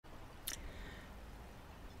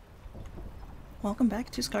Welcome back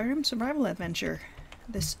to Skyrim Survival Adventure.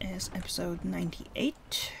 This is episode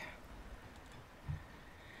 98.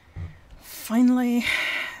 Finally,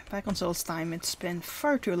 back on Solstheim. It's been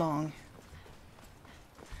far too long.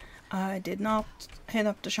 I did not hit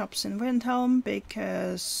up the shops in Windhelm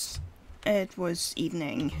because it was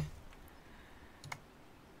evening.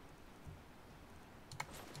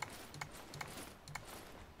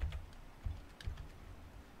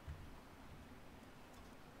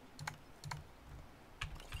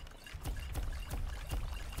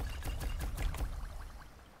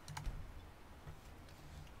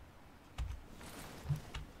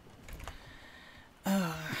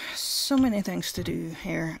 So many things to do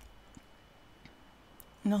here.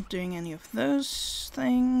 Not doing any of those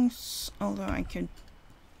things, although I could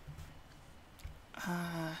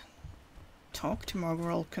talk to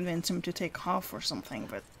Mogrul, convince him to take half or something,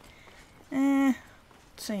 but let's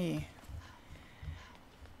see.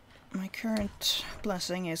 My current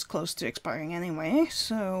blessing is close to expiring anyway,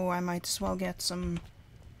 so I might as well get some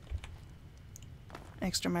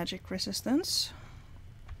extra magic resistance.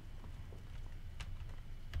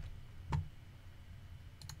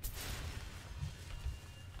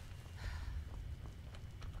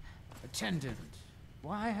 Attendant,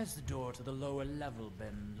 why has the door to the lower level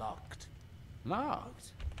been locked?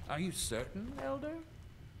 Locked? Are you certain, Elder?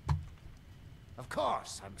 Of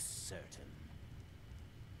course I'm certain.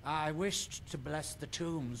 I wished to bless the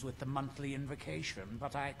tombs with the monthly invocation,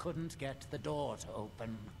 but I couldn't get the door to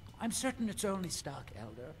open. I'm certain it's only stuck,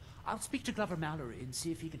 Elder. I'll speak to Glover Mallory and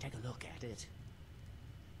see if he can take a look at it.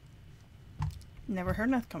 Never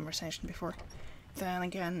heard that conversation before. Then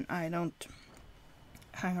again, I don't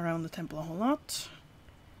hang around the temple a whole lot.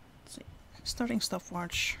 Let's see. Starting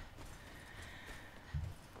stopwatch.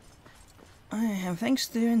 I have things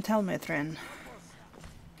to do in Tel Mithryn.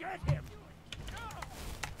 Get him!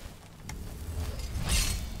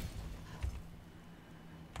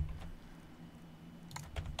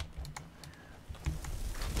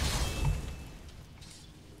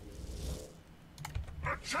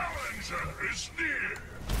 A challenger is near!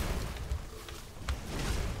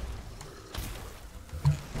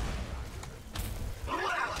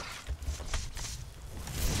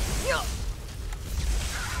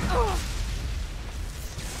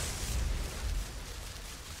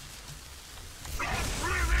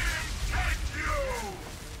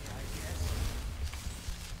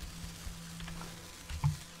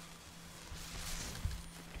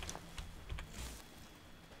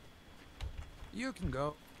 You can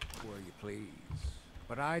go where you please,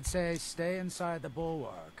 but I'd say stay inside the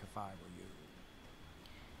bulwark if I were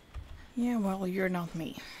you. Yeah, well, you're not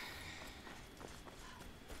me.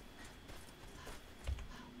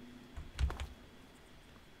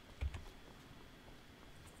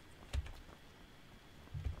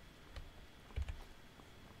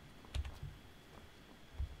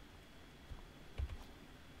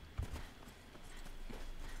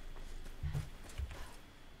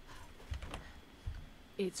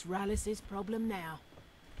 It's Ralis's problem now.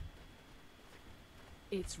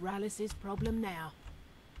 It's Ralis's problem now.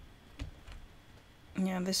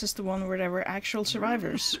 Yeah, this is the one where there were actual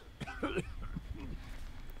survivors.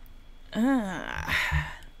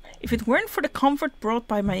 If it weren't for the comfort brought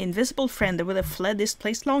by my invisible friend, I would have fled this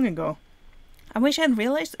place long ago. I wish I had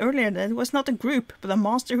realized earlier that it was not a group, but a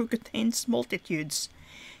master who contains multitudes.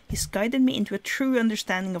 He's guided me into a true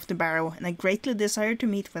understanding of the barrow, and I greatly desire to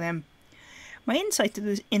meet with him. My insight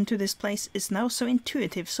into this place is now so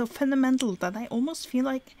intuitive, so fundamental, that I almost feel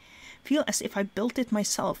as if I built it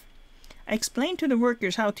myself. I explained to the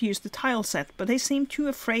workers how to use the tile set, but they seem too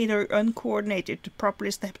afraid or uncoordinated to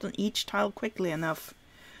properly step on each tile quickly enough.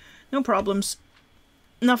 No problems.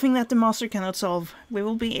 Nothing that the master cannot solve. We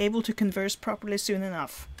will be able to converse properly soon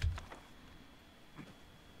enough.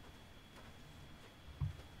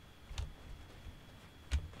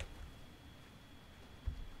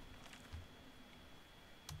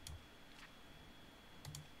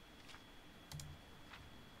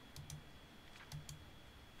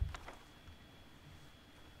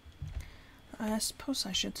 I suppose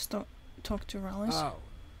I should talk to Ralis. Oh,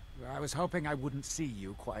 I was hoping I wouldn't see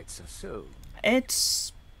you quite so soon.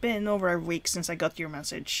 It's been over a week since I got your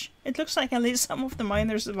message. It looks like at least some of the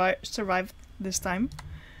miners survived this time.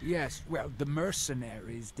 Yes, well, the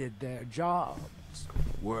mercenaries did their jobs.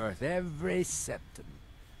 Worth every septim.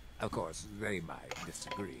 Of course, they might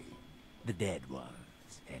disagree. The dead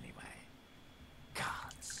ones, anyway.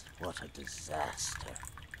 Gods, what a disaster.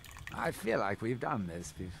 I feel like we've done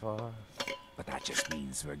this before. But that just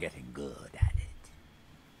means we're getting good at it.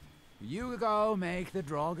 You go make the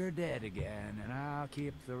Draugr dead again, and I'll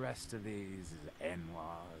keep the rest of these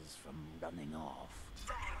Enwas from running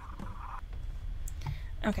off.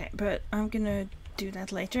 Okay, but I'm gonna do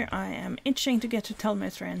that later. I am itching to get to Tel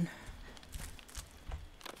Mithryn.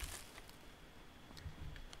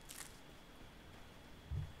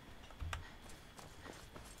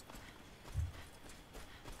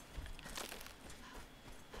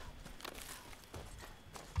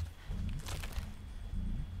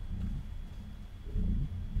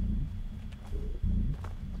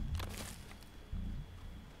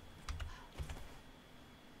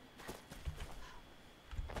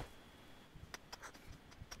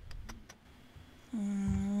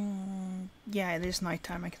 Yeah, it is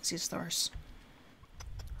nighttime. I can see stars.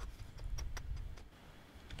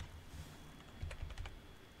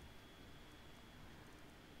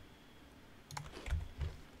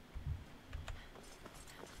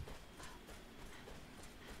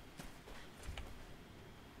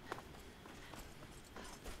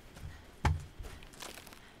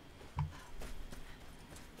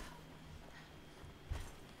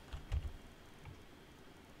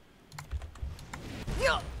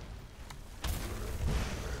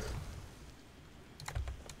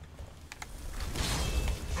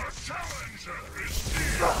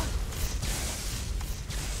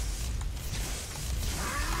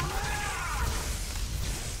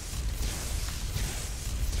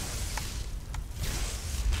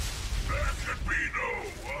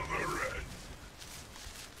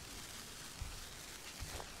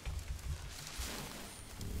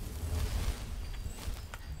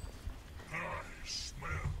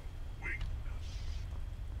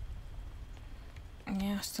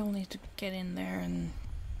 Yeah, I still need to get in there and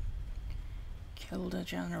kill the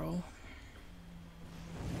general.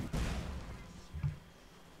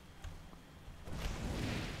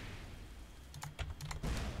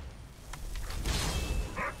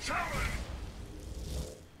 A challenge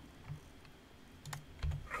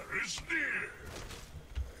is near.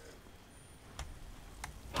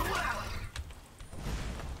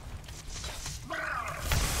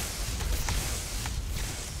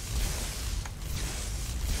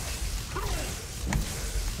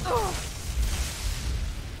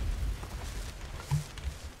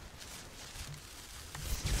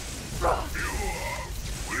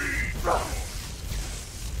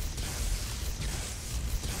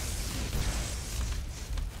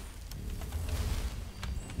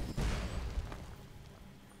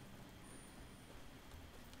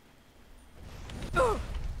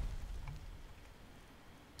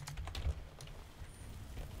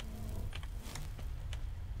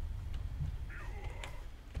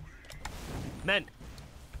 Men!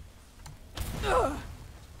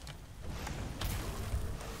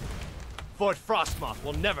 Fort Frostmoth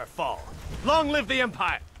will never fall. Long live the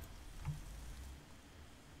Empire!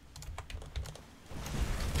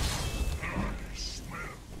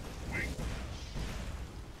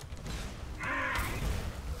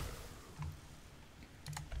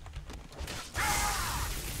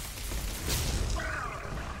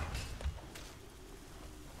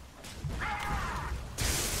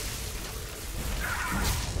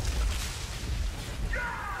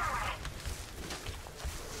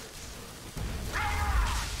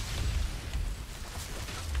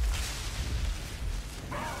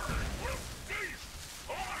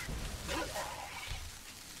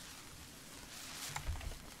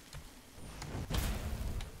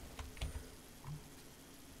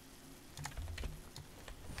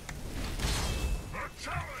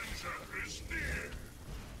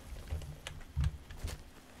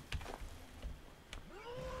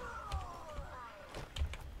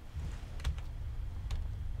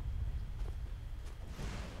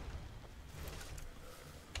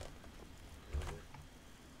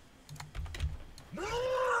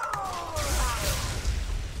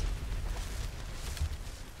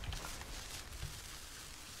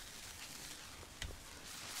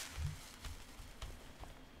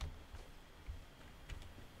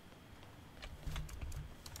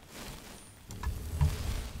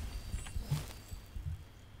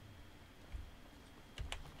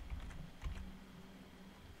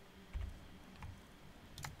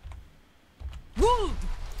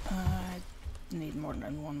 Need more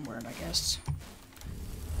than one word, I guess.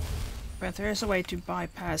 But there is a way to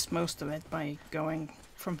bypass most of it by going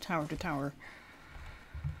from tower to tower.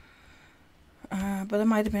 But it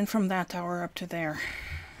might have been from that tower up to there.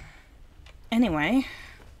 Anyway,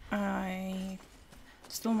 I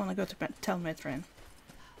still want to go to Tel Mithryn.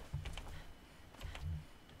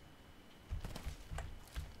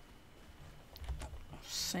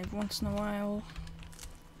 Save once in a while.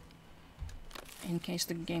 in case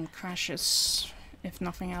the game crashes, if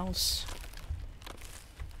nothing else.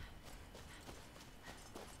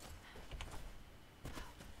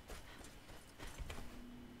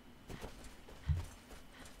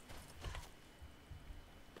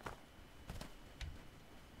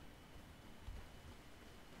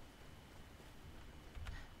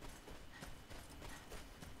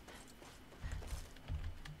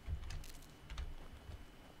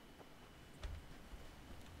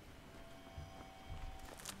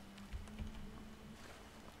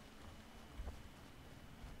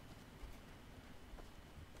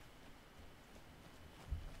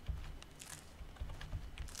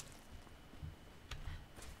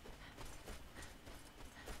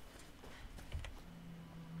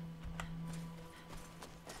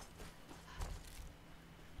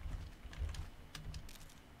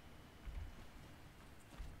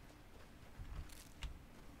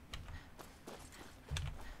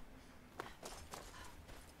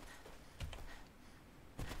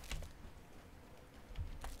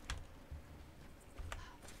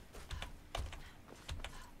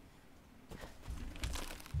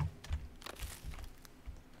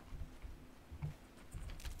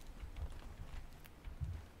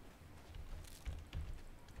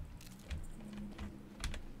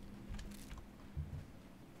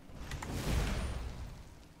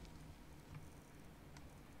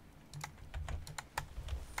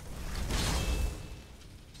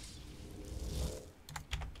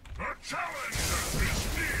 Challenger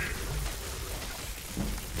is near!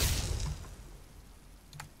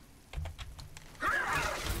 I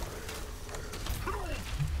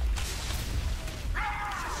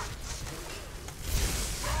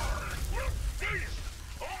will feast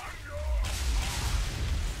on your...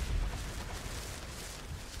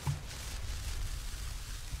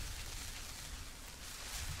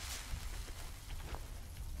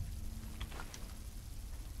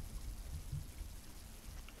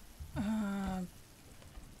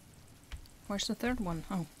 Where's the third one?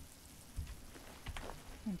 Oh.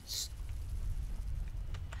 It's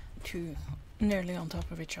two nearly on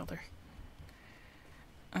top of each other.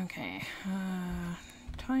 Okay.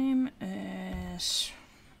 Time is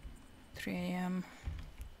 3 AM.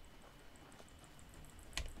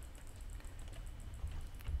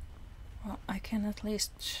 Well, I can at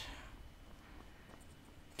least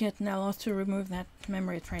get Neloth to remove that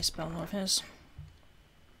memory trace spell of his.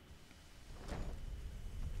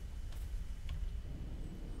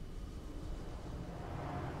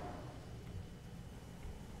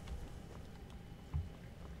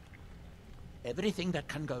 Everything that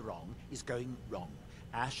can go wrong is going wrong.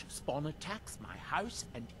 Ash spawn attacks my house,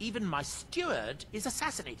 and even my steward is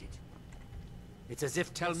assassinated. It's as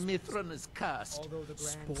if Tel Mithryn is cursed.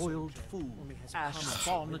 Spoiled food. Ash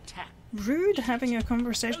spawn attack. Rude having a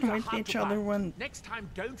conversation with each other when next time,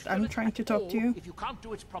 don't I'm trying to talk to you. If you can't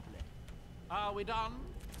do it properly. Are we done?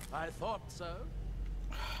 I thought so.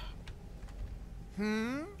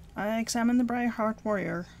 I examined the Briarheart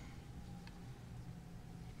warrior.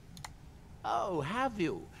 Oh, have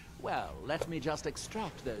you? Well, let me just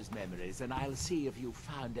extract those memories and I'll see if you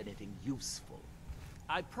found anything useful.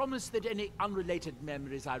 I promise that any unrelated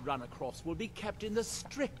memories I run across will be kept in the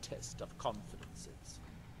strictest of confidences.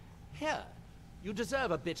 Here, you deserve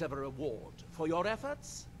a bit of a reward for your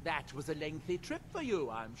efforts. That was a lengthy trip for you,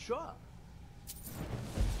 I'm sure.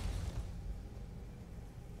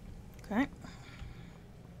 Okay.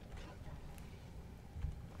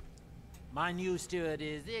 My new steward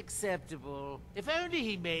is acceptable. If only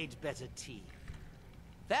he made better tea.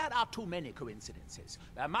 There are too many coincidences.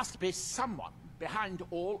 There must be someone behind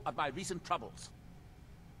all of my recent troubles.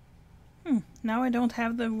 Now I don't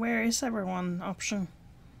have the where is everyone option.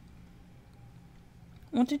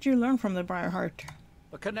 What did you learn from the Briarheart?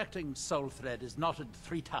 The connecting soul thread is knotted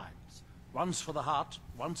 3 times. Once for the heart,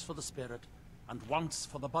 once for the spirit, and once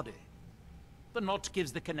for the body. The knot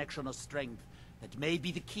gives the connection a strength that may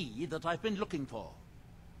be the key that I've been looking for.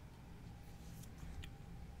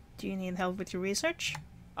 Do you need help with your research?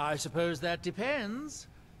 I suppose that depends.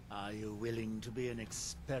 Are you willing to be an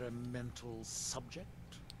experimental subject?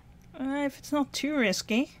 If it's not too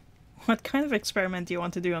risky. What kind of experiment do you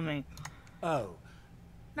want to do on me? Oh,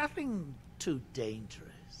 nothing too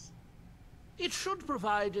dangerous. It should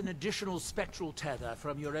provide an additional spectral tether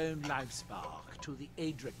from your own life spark to the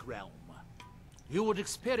Adric realm. You would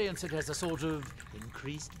experience it as a sort of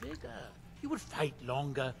increased vigor. You would fight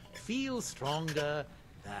longer, feel stronger,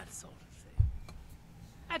 that sort of thing.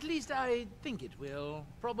 At least I think it will.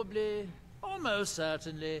 Probably, almost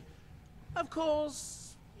certainly. Of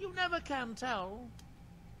course, you never can tell.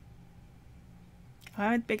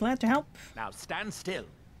 I'd be glad to help. Now stand still.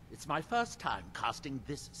 It's my first time casting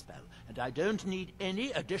this spell, and I don't need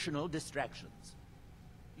any additional distractions.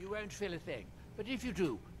 You won't feel a thing, but if you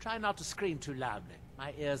do, try not to scream too loudly.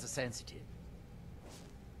 My ears are sensitive.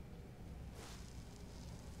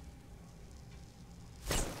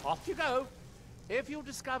 Off you go. If you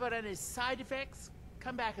discover any side effects,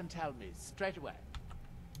 come back and tell me straight away.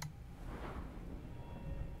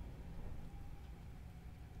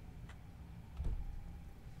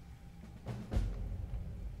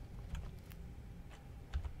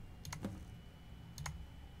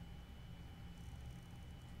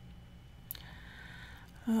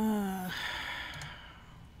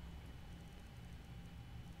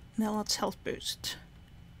 Neloth's health boost.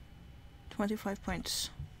 25 points.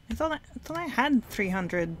 I thought I had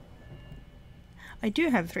 300. I do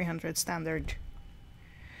have 300 standard.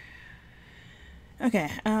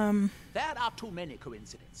 Okay, There are too many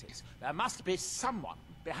coincidences. There must be someone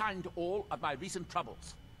behind all of my recent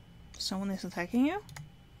troubles. someone is attacking you?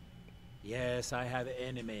 Yes, I have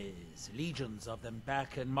enemies. Legions of them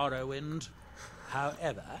back in Morrowind.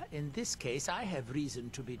 However, in this case, I have reason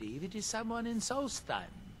to believe it is someone in Solstheim.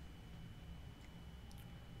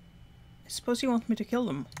 I suppose you want me to kill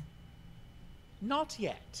them. Not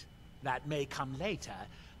yet. That may come later.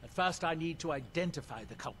 At first, I need to identify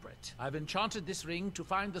the culprit. I've enchanted this ring to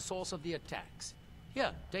find the source of the attacks.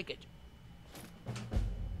 Here, take it.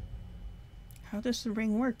 How does the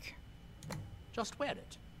ring work? Just wear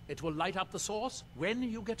it. It will light up the source when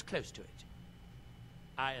you get close to it.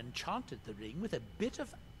 I enchanted the ring with a bit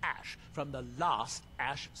of ash from the last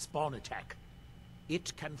ash spawn attack.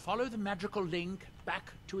 It can follow the magical link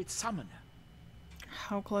back to its summoner.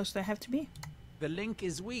 How close do I have to be? The link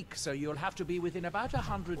is weak, so you'll have to be within about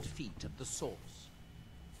 100 feet of the source.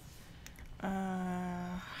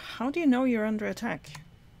 How do you know you're under attack?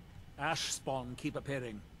 Ash spawn keep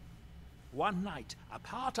appearing. One night, a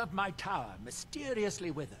part of my tower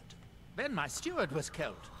mysteriously withered. Then my steward was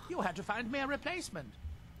killed. You had to find me a replacement.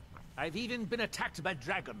 I've even been attacked by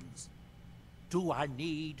dragons. Do I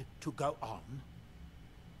need to go on?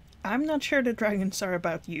 I'm not sure the dragons are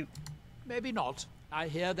about you. Maybe not. I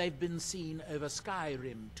hear they've been seen over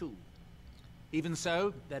Skyrim too. Even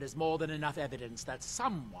so, there is more than enough evidence that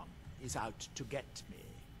someone is out to get me.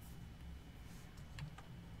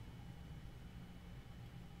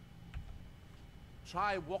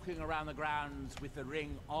 Try walking around the grounds with the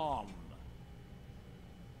ring on.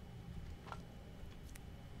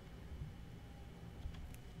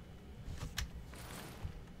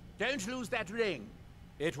 Don't lose that ring.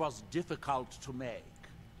 It was difficult to make.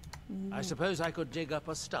 I suppose I could dig up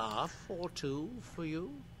a staff or two for you.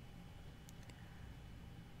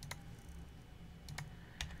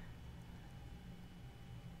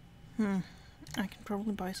 I can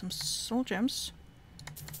probably buy some soul gems.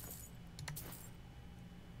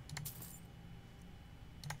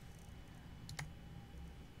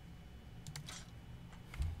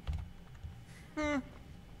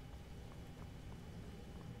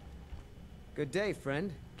 Good day,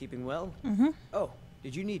 friend. Keeping well? Oh,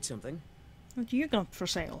 did you need something? What do you got for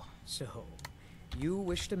sale? So, you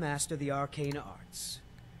wish to master the arcane arts.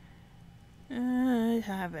 I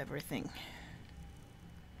have everything.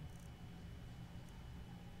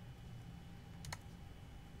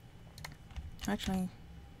 Actually,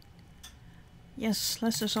 yes,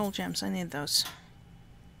 lesser soul gems. I need those.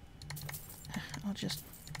 I'll just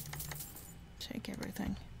take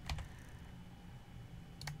everything.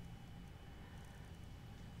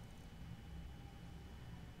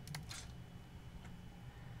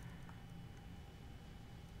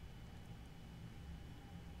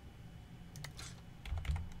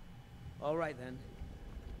 All right, then.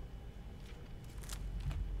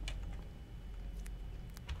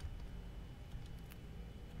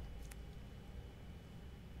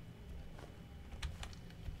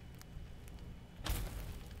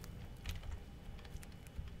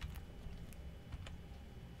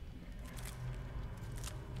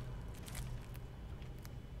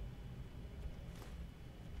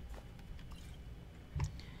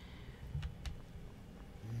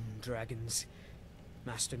 Dragons.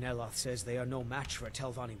 Master Neloth says they are no match for a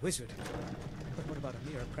Telvanni wizard. But what about a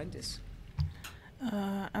mere apprentice?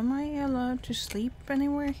 Am I allowed to sleep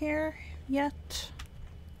anywhere here yet?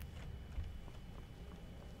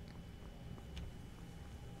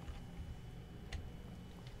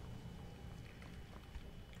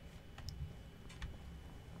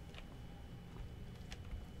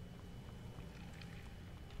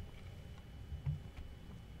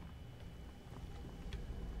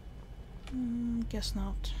 Guess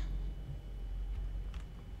not.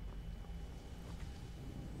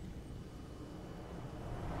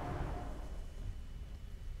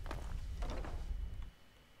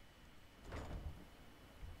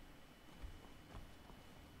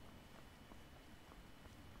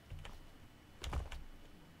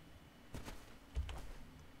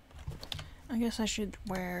 guess I should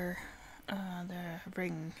wear the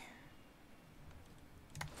ring.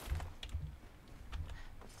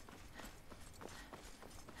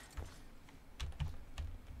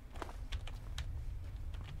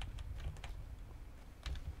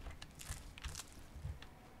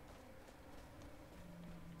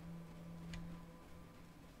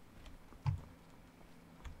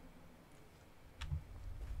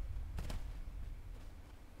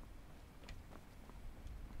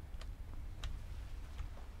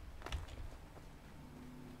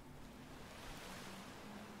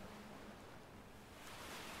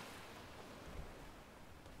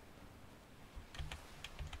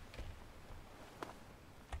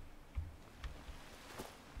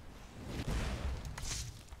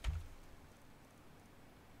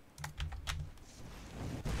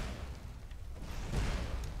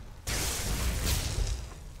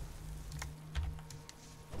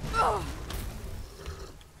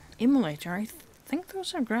 Emulator, I think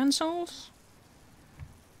those are Grand Souls?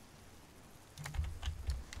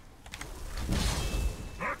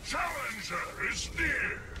 The challenger is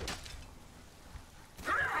near.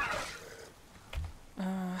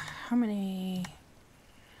 How many?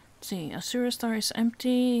 Let's see, Asura Star is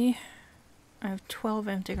empty. I have 12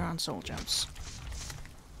 empty Grand Soul gems.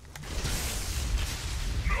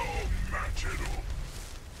 No match at all.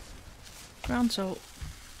 Grand Soul.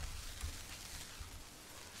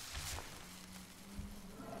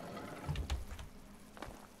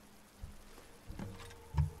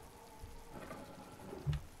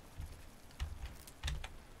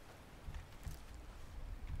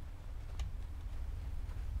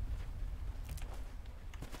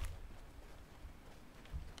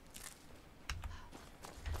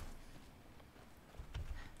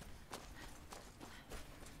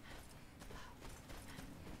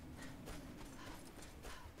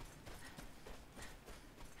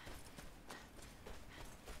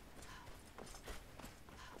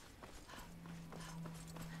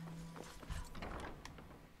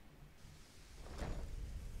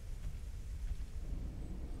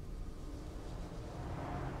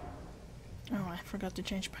 Oh, I forgot to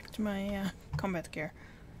change back to my combat gear.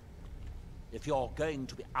 If you're going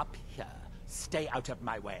to be up here, stay out of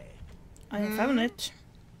my way. I found it.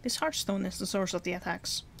 This Heartstone is the source of the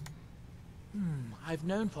attacks. I've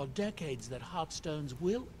known for decades that heartstones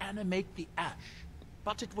will animate the ash,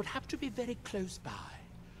 but it would have to be very close by.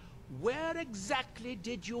 Where exactly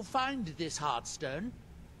did you find this heartstone?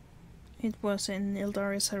 It was in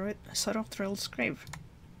Ildari Sarothril's grave.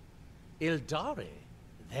 Ildari?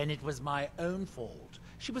 Then it was my own fault.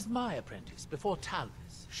 She was my apprentice before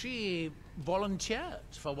Talvis. She volunteered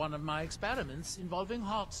for one of my experiments involving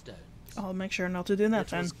heartstones. I'll make sure not to do that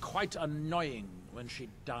It then. was quite annoying when she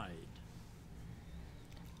died.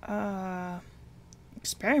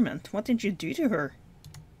 Experiment? What did you do to her?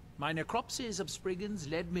 My necropsies of Spriggans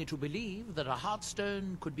led me to believe that a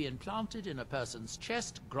heartstone could be implanted in a person's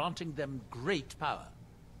chest, granting them great power.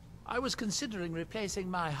 I was considering replacing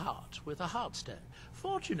my heart with a heartstone.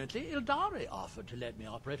 Fortunately, Ildari offered to let me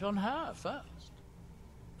operate on her first.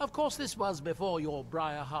 Of course, this was before your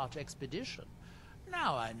Briarheart expedition.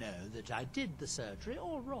 Now I know that I did the surgery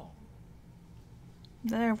all wrong.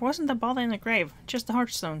 There wasn't a body in the grave, just a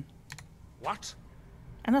Heartstone. What?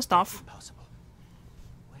 And a staff. Impossible.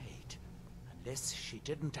 Wait, unless she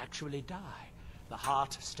didn't actually die, the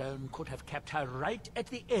Heartstone could have kept her right at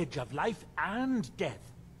the edge of life and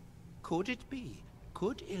death. Could it be?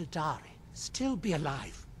 Could Ildari still be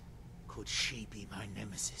alive? Could she be my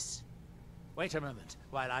nemesis? Wait a moment,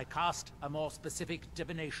 while I cast a more specific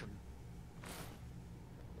divination.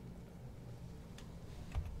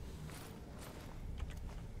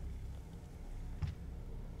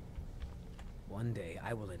 One day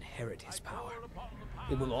I will inherit his power.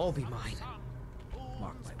 It will all be mine.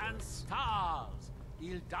 Mark my And words. stars!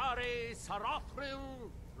 Ildari Sarothril,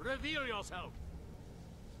 reveal yourself!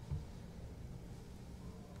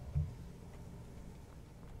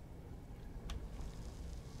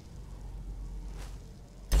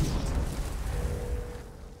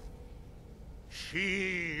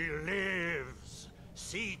 She lives.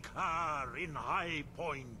 Seek her in High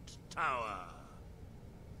Point Tower.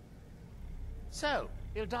 So,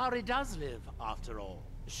 Ildari does live, after all.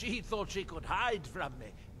 She thought she could hide from me,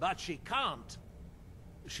 but she can't.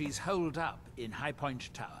 She's holed up in High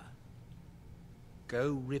Point Tower.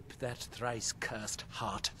 Go rip that thrice-cursed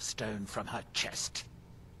Heartstone from her chest.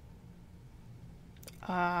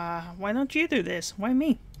 Why don't you do this? Why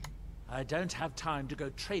me? I don't have time to go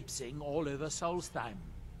traipsing all over Solstheim.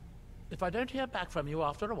 If I don't hear back from you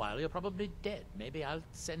after a while, you're probably dead. Maybe I'll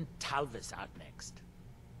send Talvis out next.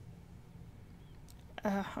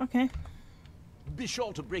 Okay. Be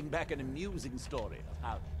sure to bring back an amusing story of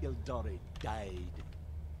how Ildari died.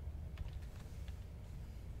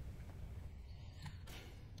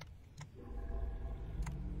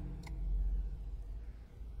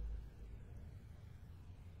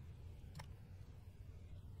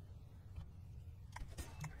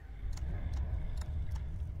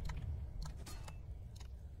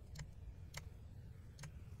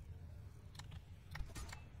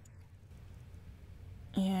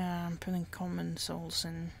 Yeah, I'm putting common souls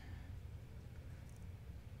in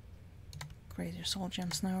greater soul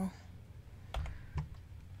gems now.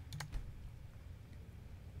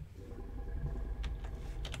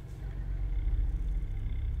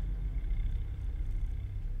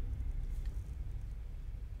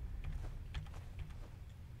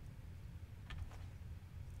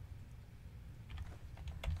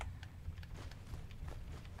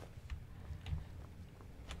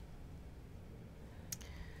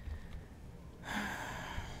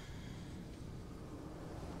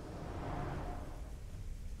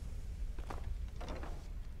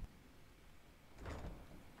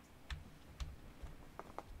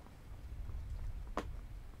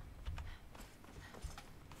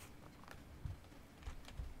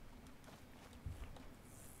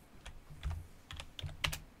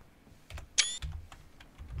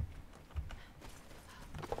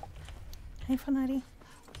 Hey, Fanari.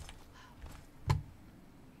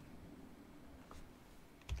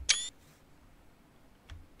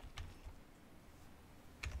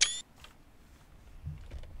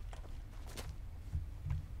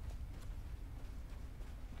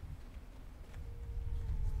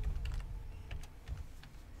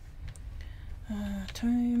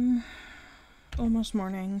 Time almost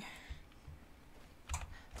morning.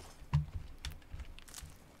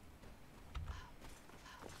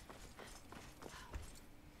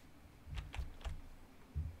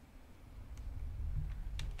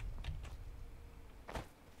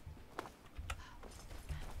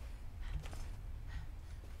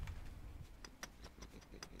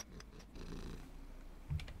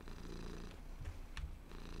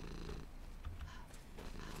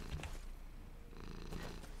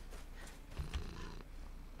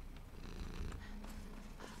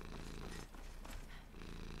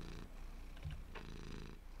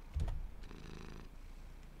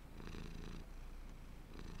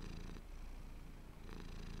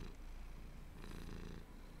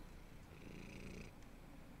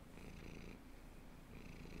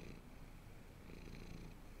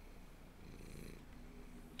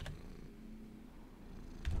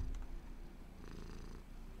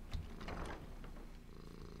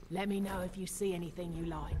 Let me know if you see anything you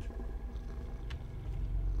like.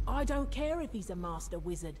 I don't care if he's a master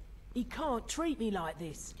wizard. He can't treat me like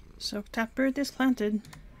this. So taproot is planted.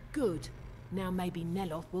 Good. Now maybe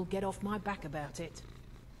Neloth will get off my back about it.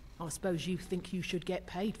 I suppose you think you should get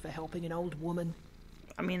paid for helping an old woman.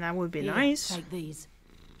 I mean, that would be Here, nice. Take these.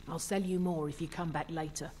 I'll sell you more if you come back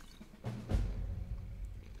later.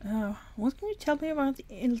 What can you tell me about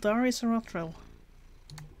Ildari Sarothril?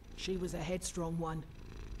 She was a headstrong one,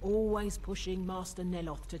 always pushing Master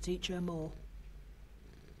Neloth to teach her more.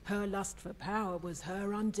 Her lust for power was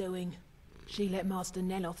her undoing. She let Master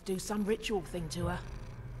Neloth do some ritual thing to her.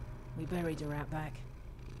 We buried her out back.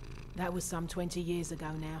 That was some 20 years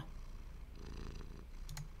ago now.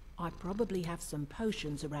 I probably have some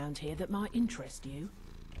potions around here that might interest you.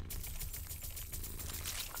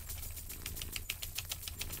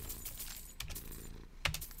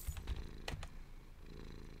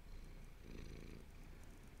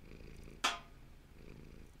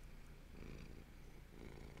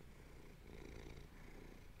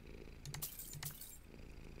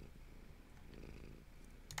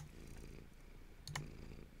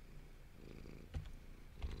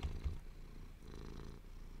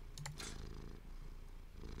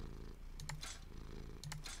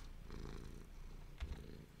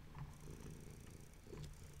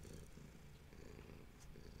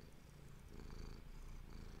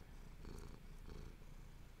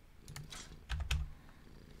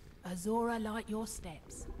 Azora light your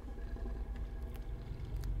steps.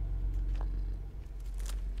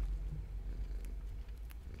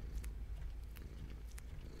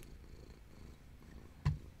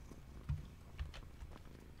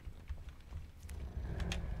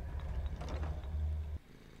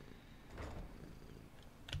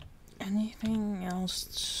 Anything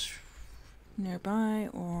else nearby,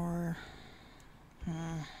 or...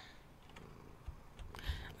 I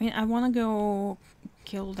mean, I want to go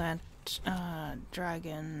kill that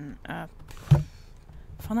dragon up.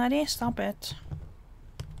 Fanari, stop it.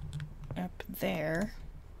 Up there.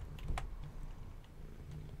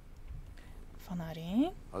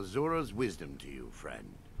 Fanari. Azura's wisdom to you, friend.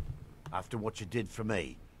 After what you did for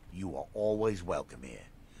me, you are always welcome here.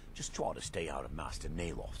 Just try to stay out of Master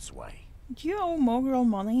Neloth's way. Do you owe Mogrul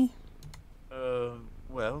money?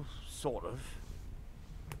 Well, sort of.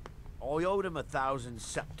 I owed him 1,000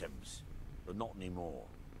 septims, but not anymore.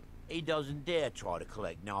 He doesn't dare try to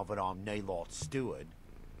collect now that I'm Neloth's steward.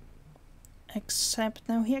 Except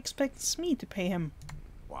now he expects me to pay him.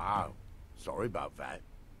 Wow, sorry about that.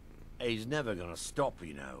 He's never gonna stop,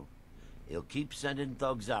 you know. He'll keep sending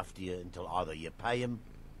thugs after you until either you pay him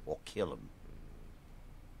or kill him.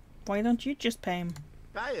 Why don't you just pay him?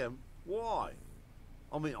 Pay him? Why?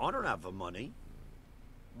 I mean, I don't have the money.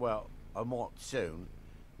 Well, I might soon.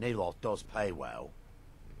 Neloth does pay well.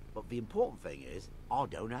 But the important thing is, I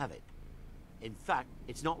don't have it. In fact,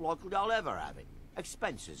 it's not likely I'll ever have it.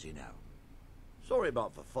 Expenses, you know. Sorry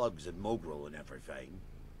about the thugs and Mogrul and everything.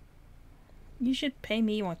 You should pay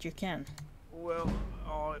me what you can. Well,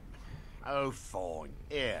 oh, fine.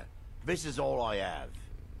 Here, this is all I have.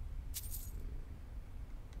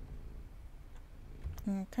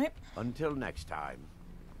 Okay. Until next time.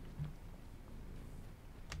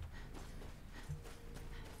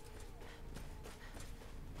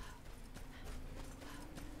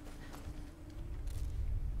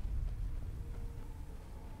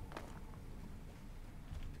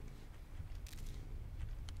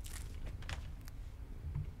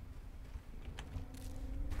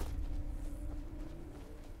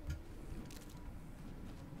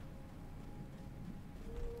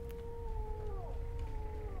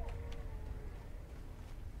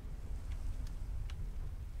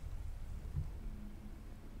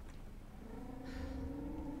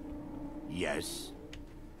 Yes.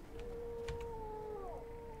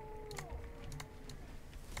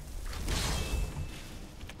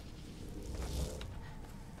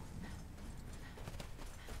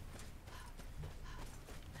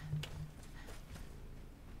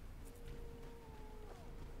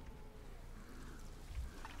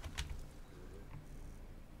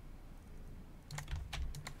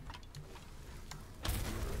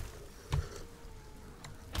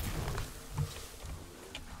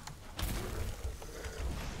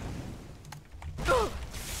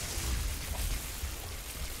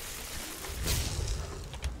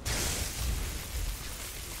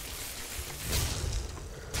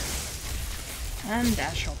 And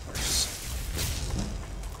dash hoppers.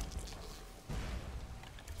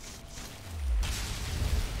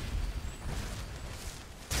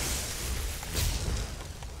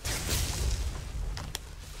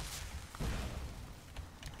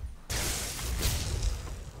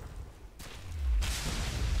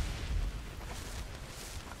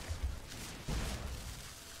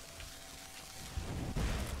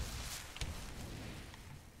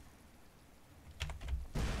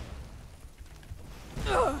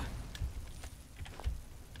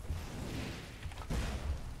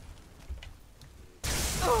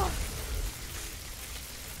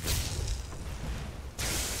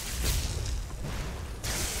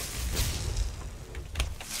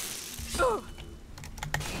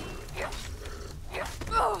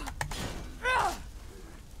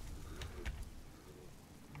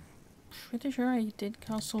 Pretty sure I did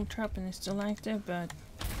Castle Trap and it's still active, but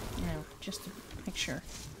you know, just to make sure.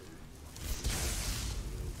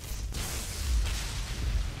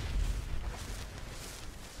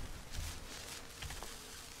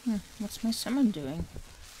 What's my summon doing?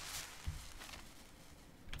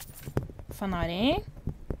 Fanari?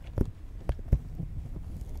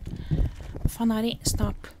 Fanari,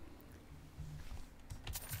 stop.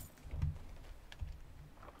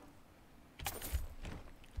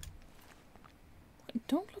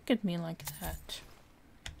 Don't look at me like that.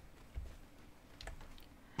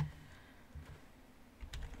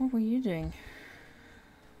 What were you doing?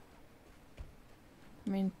 I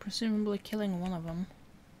mean, presumably killing one of them.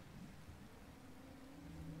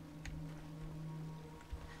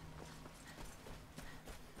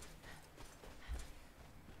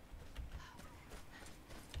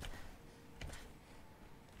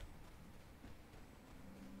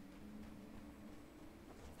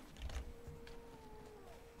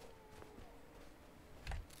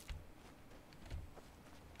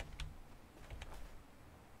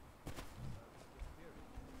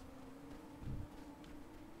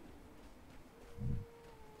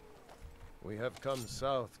 We have come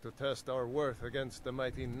south to test our worth against the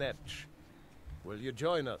mighty Netch. Will you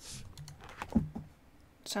join us?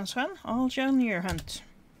 Sounds fun. I'll join your hunt.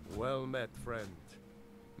 Well met, friend.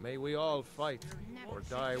 May we all fight or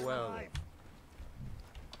die well.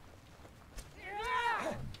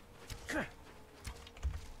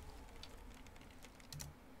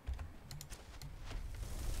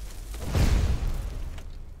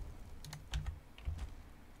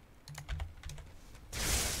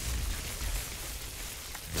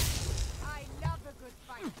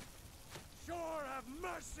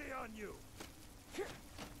 on you!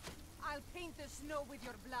 I'll paint the snow with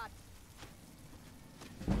your blood.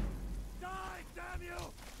 Die, damn you!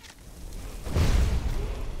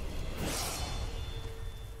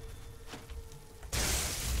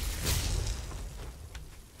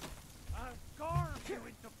 I'll carve you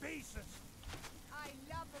into pieces! I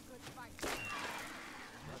love a good fight.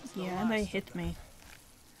 Yeah, they hit me.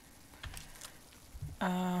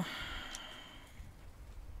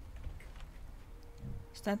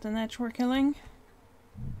 Is that the Netch we're killing?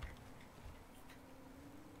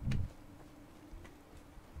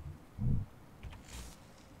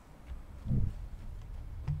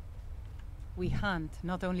 We hunt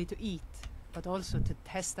not only to eat, but also to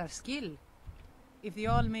test our skill. If the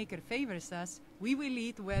Allmaker favors us, we will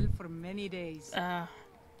eat well for many days.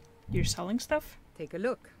 You're selling stuff? Take a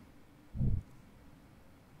look.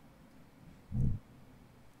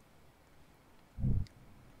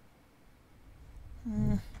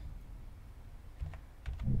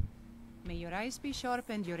 May your eyes be sharp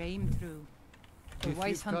and your aim true. The If wise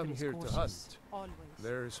you've hunter come is here to cautious, hunt, always.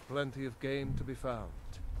 there's plenty of game to be found.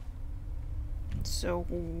 So,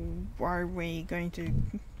 are we going to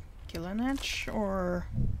kill a Netch, or...?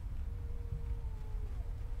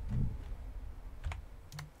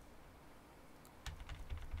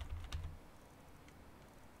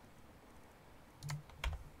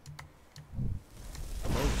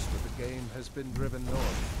 Most of the game has been driven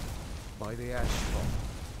north by the Ashfall.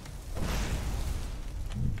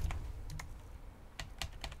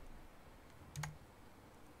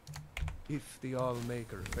 If the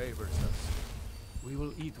Allmaker favors us, we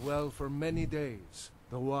will eat well for many days.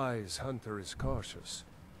 The wise hunter is cautious.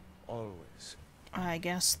 Always. I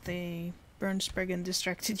guess the burn spriggan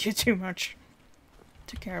distracted you too much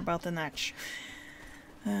to care about the Netch.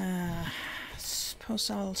 Suppose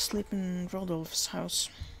I'll sleep in Hrodulf's house.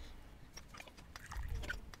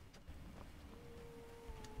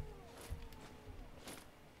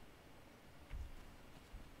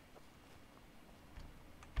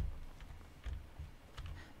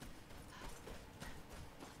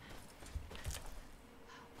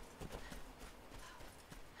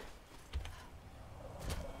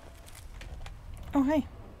 Oh, hey.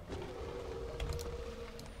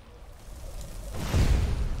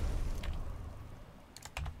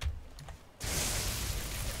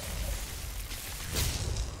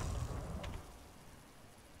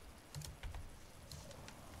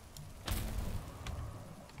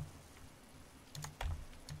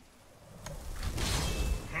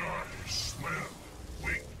 I smell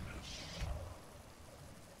weakness.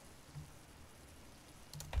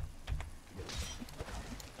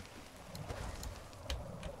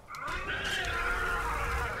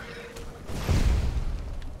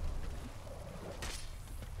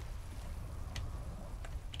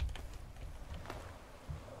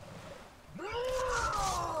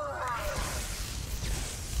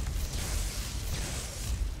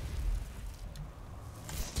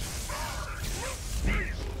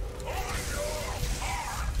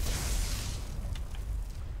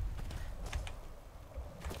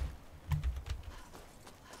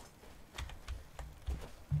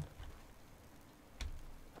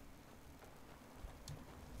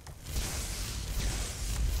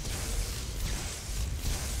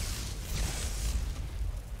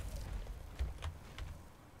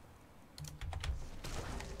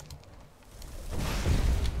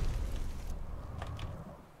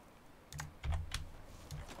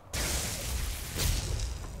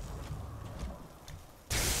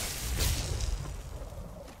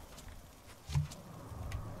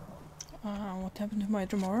 What happened to my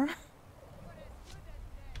Dremora?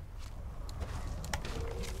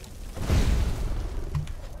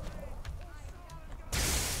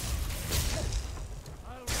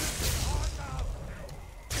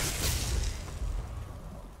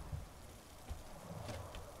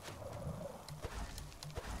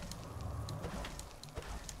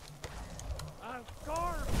 I'll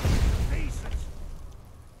carve you into pieces!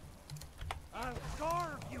 I'll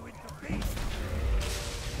carve you into pieces!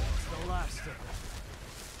 That's the last of it.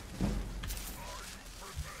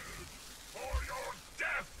 For your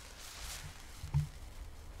death!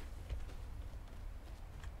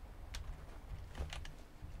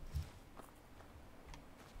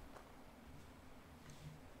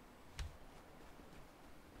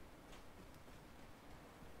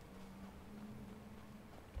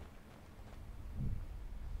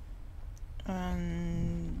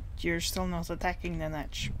 And you're still not attacking the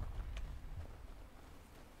Netch.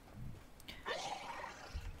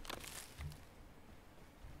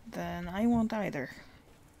 Then I won't either.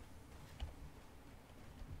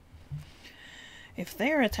 If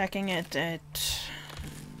they're attacking it, it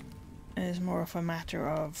is more of a matter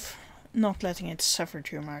of not letting it suffer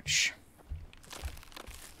too much.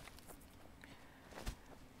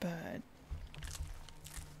 But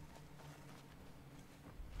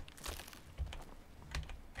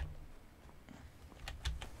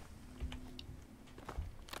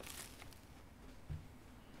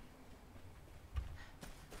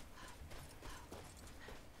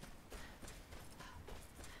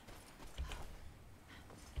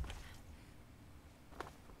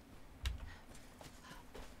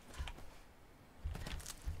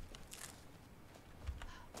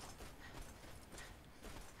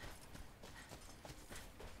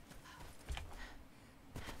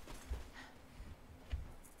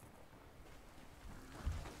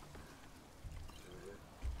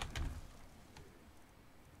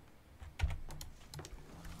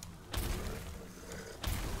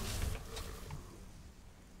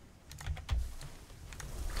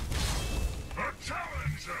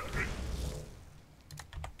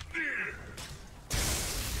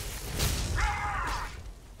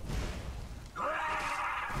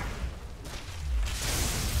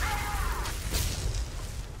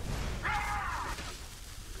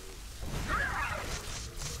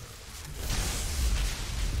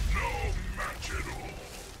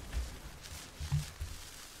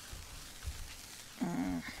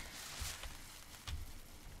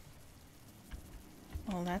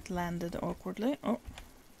well, that landed awkwardly. Oh,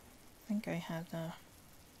 I think I had a...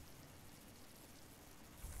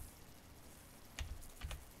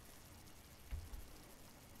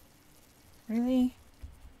 Really?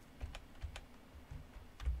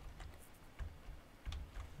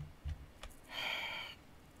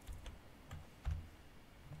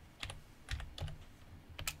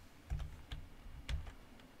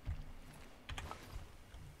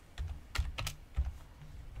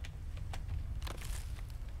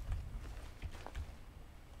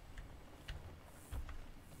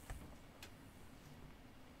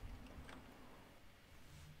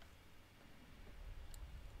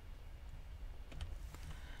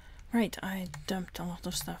 Right, I dumped a lot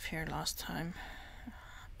of stuff here last time.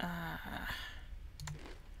 Am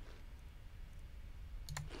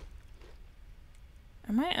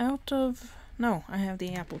I out of... No, I have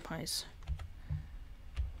the apple pies.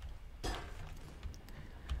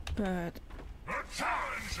 But...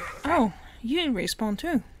 Oh, you respawn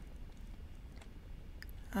too.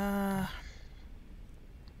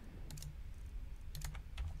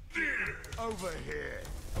 Over here.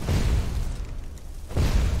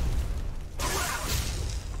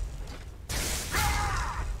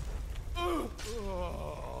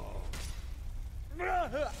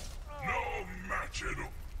 No match at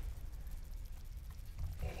all.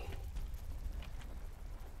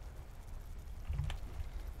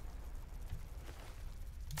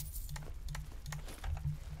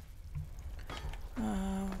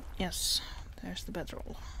 Yes, there's the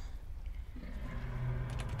bedroll.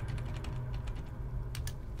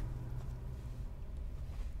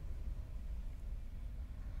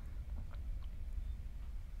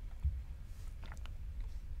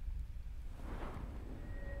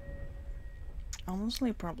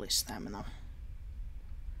 Honestly, probably stamina.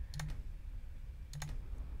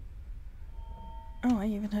 Oh, I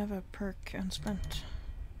even have a perk unspent.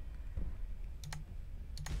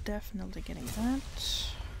 Definitely getting that.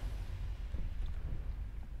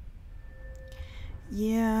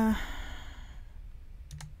 Yeah.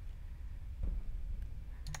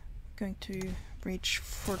 Going to reach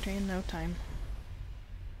 40 in no time.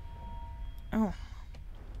 Oh.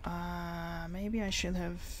 Maybe I should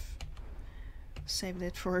have saved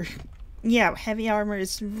it for... Yeah, heavy armor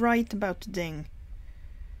is right about to ding.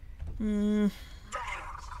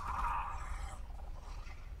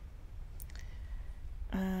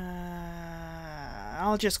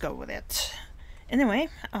 I'll just go with it. Anyway,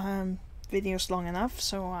 video's long enough,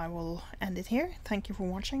 so I will end it here. Thank you for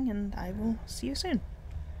watching, and I will see you soon.